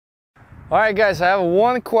All right, guys, I have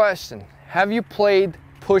one question. Have you played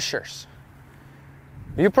pushers?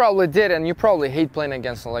 You probably did, and you probably hate playing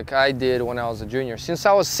against them like I did when I was a junior. Since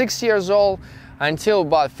I was 6 years old until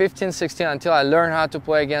about 15, 16, until I learned how to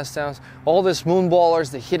play against them, all these moon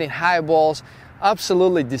ballers, the hitting high balls,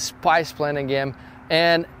 absolutely despise playing a game.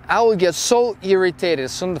 And I would get so irritated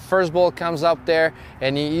as soon as the first ball comes up there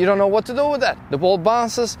and you don't know what to do with that. The ball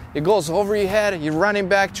bounces, it goes over your head, you're running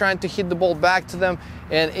back trying to hit the ball back to them,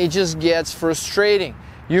 and it just gets frustrating.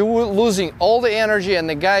 You're losing all the energy and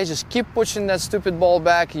the guys just keep pushing that stupid ball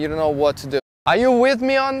back and you don't know what to do. Are you with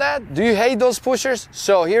me on that? Do you hate those pushers?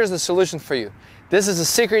 So here's the solution for you. This is a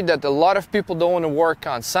secret that a lot of people don't want to work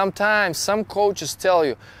on. Sometimes some coaches tell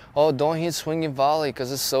you, oh, don't hit swinging volley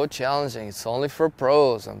because it's so challenging. It's only for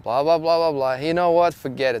pros and blah, blah, blah, blah, blah. You know what?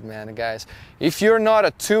 Forget it, man, guys. If you're not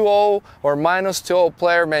a 2-0 or minus 2-0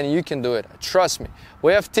 player, man, you can do it. Trust me.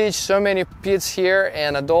 We have teach so many kids here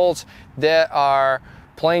and adults that are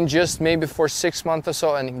playing just maybe for 6 months or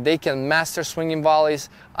so, and they can master swinging volleys.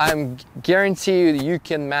 I'm guarantee you that you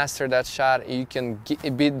can master that shot. You can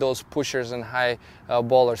beat those pushers and high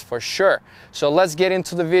ballers for sure. So let's get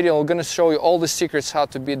into the video. We're gonna show you all the secrets how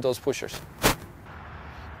to beat those pushers.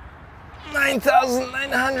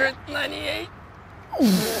 9,998.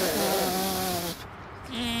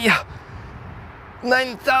 Yeah.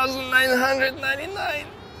 9,999.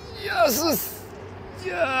 Yes.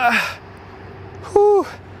 Yeah. Whew.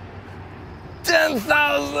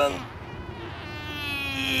 10,000.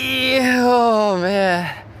 Yeah. Oh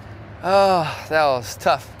man. Oh, that was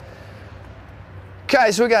tough.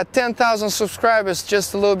 Guys, we got 10,000 subscribers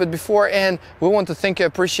just a little bit before, and we want to thank you,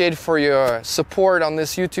 appreciate for your support on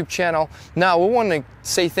this YouTube channel. Now, we want to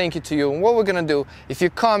say thank you to you. And what we're gonna do, if you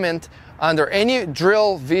comment under any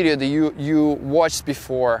drill video that you watched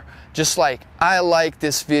before, just like, I like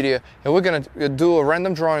this video, and we're gonna do a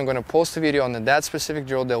random drawing. We're gonna post a video on that specific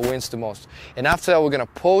drill that wins the most. And after that, we're gonna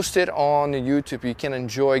post it on YouTube. You can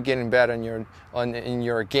enjoy getting better in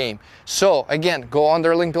your game. So again, go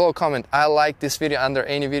under link below, comment, I like this video under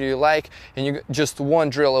any video you like, and you're just one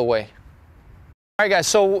drill away. All right, guys,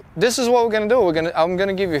 so this is what we're gonna do. I'm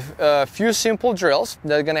gonna give you a few simple drills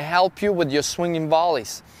that are gonna help you with your swinging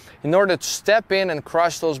volleys, in order to step in and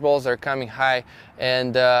crush those balls that are coming high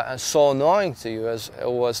and so annoying to you as it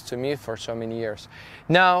was to me for so many years.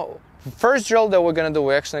 Now, first drill that we're gonna do,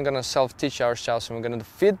 we're actually gonna self-teach ourselves, and we're gonna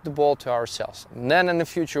feed the ball to ourselves. And then in the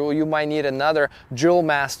future, you might need another drill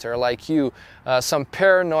master like you, some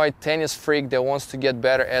paranoid tennis freak that wants to get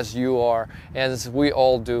better as you are, as we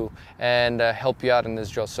all do, and help you out in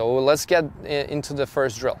this drill. So let's get into the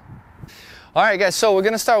first drill. All right, guys, so we're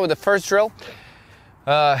gonna start with the first drill.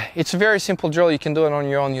 It's a very simple drill. You can do it on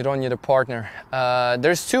your own. You don't need a partner.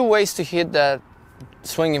 There's two ways to hit that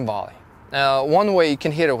swinging volley. One way you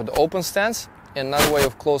can hit it with open stance, and another way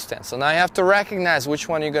with closed stance. So now you have to recognize which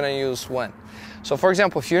one you're going to use when. So for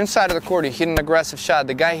example, if you're inside of the court, you hit an aggressive shot,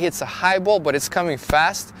 the guy hits a high ball, but it's coming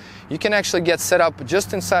fast, you can actually get set up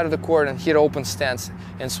just inside of the court and hit open stance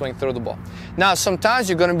and swing through the ball. Now, sometimes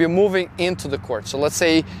you're going to be moving into the court. So let's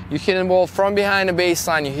say you're hitting the ball from behind the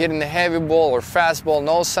baseline, you're hitting a heavy ball or fast ball, and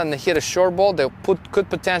all of a sudden they hit a short ball that could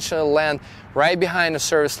potentially land right behind the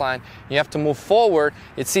service line. You have to move forward.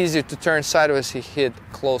 It's easier to turn sideways, you hit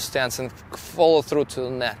closed stance and follow through to the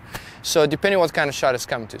net. So depending what kind of shot it's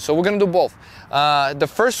coming to. So we're gonna do both. The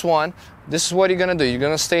first one, this is what you're gonna do. You're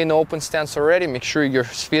gonna stay in open stance already. Make sure your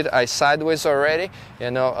feet are sideways already.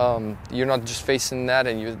 You know, you're not just facing that,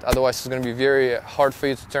 and otherwise it's gonna be very hard for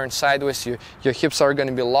you to turn sideways. Your hips are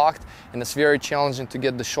gonna be locked, and it's very challenging to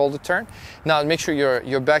get the shoulder turn. Now make sure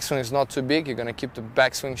your backswing is not too big. You're gonna keep the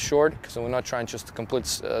backswing short because we're not trying just to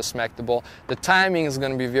completely smack the ball. The timing is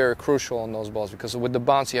gonna be very crucial on those balls, because with the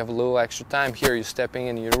bounce you have a little extra time. Here you're stepping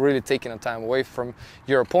in, you're really taking the time away from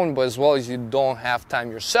your opponent, but as well as you don't have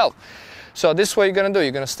time yourself. So this is what you're gonna do.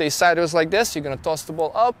 You're gonna stay sideways like this. You're gonna toss the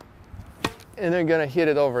ball up, and then you're gonna hit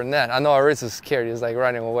it over net. I know Aritz is scared. He's like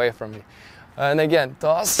running away from me. And again,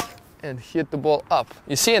 toss and hit the ball up.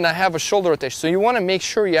 You see, and I have a shoulder rotation. So you want to make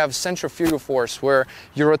sure you have centrifugal force where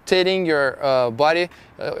you're rotating your body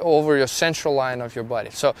over your central line of your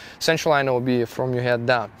body. So central line will be from your head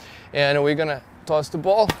down. And we're gonna toss the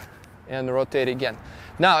ball and rotate again.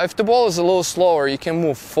 Now, if the ball is a little slower, you can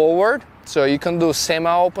move forward. So you can do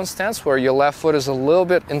semi-open stance where your left foot is a little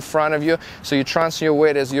bit in front of you. So you transfer your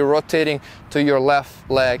weight as you're rotating to your left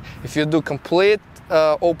leg. If you do complete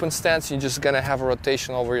open stance, you're just gonna have a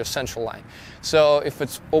rotation over your central line. So if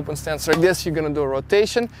it's open stance like this, you're gonna do a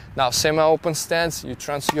rotation. Now semi-open stance, you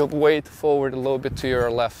transfer your weight forward a little bit to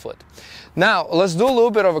your left foot. Now let's do a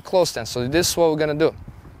little bit of a closed stance. So this is what we're gonna do.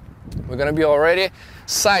 We're gonna be already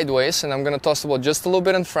sideways, and I'm gonna toss the ball just a little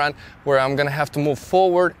bit in front, where I'm gonna have to move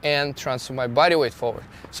forward and transfer my body weight forward.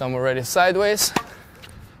 So I'm already sideways,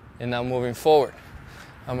 and I'm moving forward.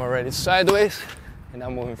 I'm already sideways, and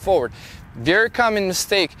I'm moving forward. Very common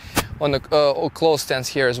mistake on the close stance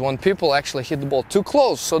here is when people actually hit the ball too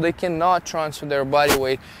close, so they cannot transfer their body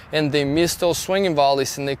weight, and they miss those swinging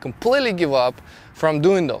volleys, and they completely give up from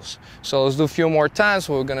doing those. So let's do a few more times.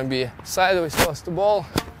 We're gonna be sideways, toss the ball,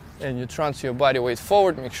 and you transfer your body weight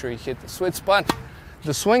forward. Make sure you hit the sweet spot.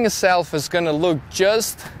 The swing itself is gonna look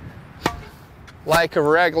just like a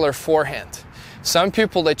regular forehand. Some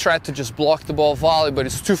people, they try to just block the ball volley, but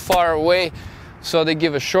it's too far away, so they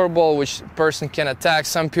give a short ball which person can attack.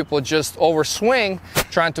 Some people just overswing,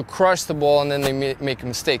 trying to crush the ball, and then they make a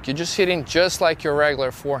mistake. You're just hitting just like your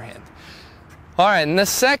regular forehand. All right, in the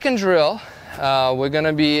second drill, we're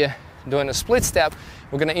gonna be doing a split step.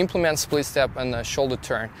 We're gonna implement split step and a shoulder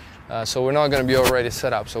turn. So we're not gonna be already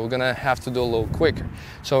set up, so we're gonna have to do a little quicker.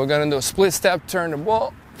 So we're gonna do a split step, turn the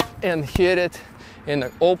ball, and hit it in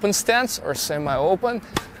an open stance or semi-open.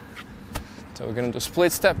 So we're gonna do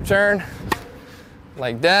split step turn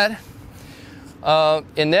like that.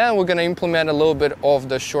 And then we're gonna implement a little bit of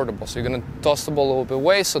the shorter ball. So you're gonna toss the ball a little bit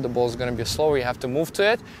away, so the ball is gonna be slower. You have to move to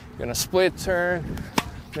it. You're gonna split turn,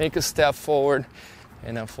 make a step forward,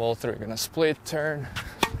 and then follow through. You're gonna split turn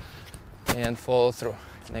and follow through.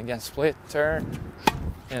 And again, split turn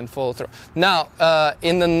and follow through. Now,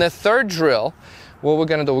 in the third drill, what we're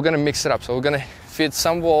gonna do, we're gonna mix it up. So we're gonna fit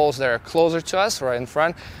some balls that are closer to us, right in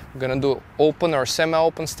front. We're gonna do open or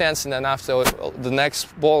semi-open stance, and then after the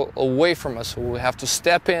next ball away from us, so we have to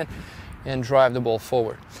step in and drive the ball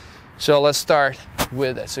forward. So let's start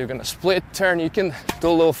with it. So you're gonna split turn. You can do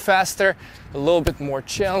a little faster, a little bit more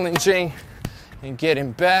challenging, and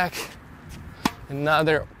getting back.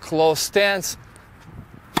 Another close stance,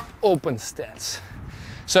 open stance.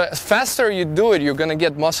 So as faster you do it, you're gonna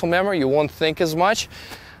get muscle memory. You won't think as much.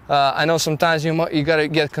 I know sometimes you gotta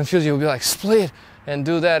get confused. You'll be like split and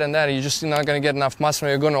do that and that. You're just not gonna get enough muscle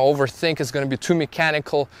memory. You're gonna overthink. It's gonna be too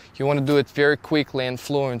mechanical. You want to do it very quickly and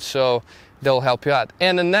fluent. So they'll help you out.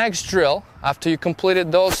 And the next drill, after you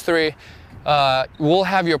completed those three, we'll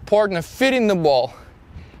have your partner fitting the ball,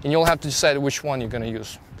 and you'll have to decide which one you're gonna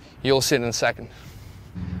use. You'll see it in a second.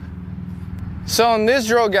 So in this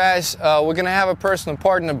drill, guys, we're gonna have a personal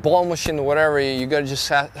partner, ball machine, whatever. You gotta just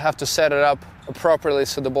have to set it up appropriately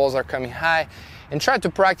so the balls are coming high, and try to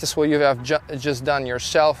practice what you have just done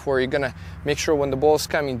yourself, where you're gonna make sure when the ball is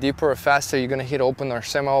coming deeper or faster, you're gonna hit open or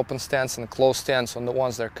semi-open stance and close stance on the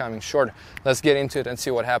ones that are coming shorter. Let's get into it and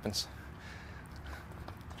see what happens.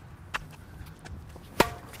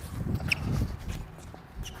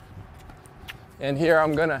 And here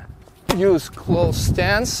I'm gonna use close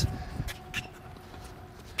stance.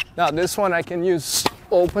 Now this one I can use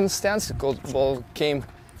open stance because the ball came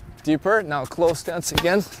deeper. Now close stance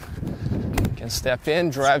again. You can step in,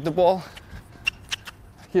 drive the ball.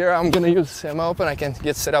 Here I'm gonna use semi-open. I can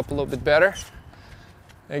get set up a little bit better.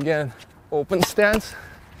 Again, open stance.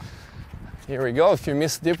 Here we go. If you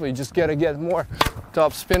miss deeply, you just gotta get more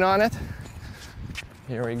top spin on it.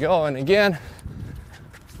 Here we go, and again.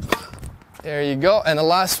 There you go. And the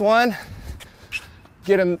last one,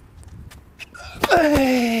 get him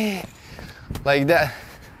like that.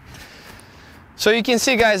 So you can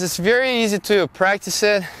see, guys, it's very easy to practice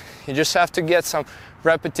it. You just have to get some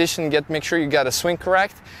repetition, make sure you got a swing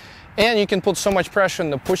correct, and you can put so much pressure on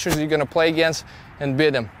the pushers you're gonna play against and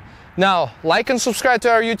beat them. Now, like and subscribe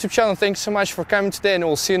to our YouTube channel. Thanks so much for coming today, and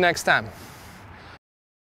we'll see you next time.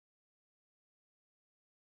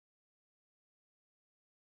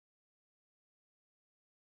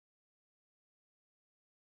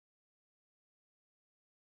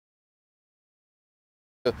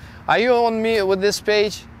 Are you on me with this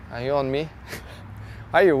page? Are you on me?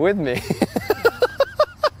 Are you with me?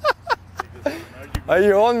 Are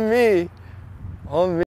you on me? On me.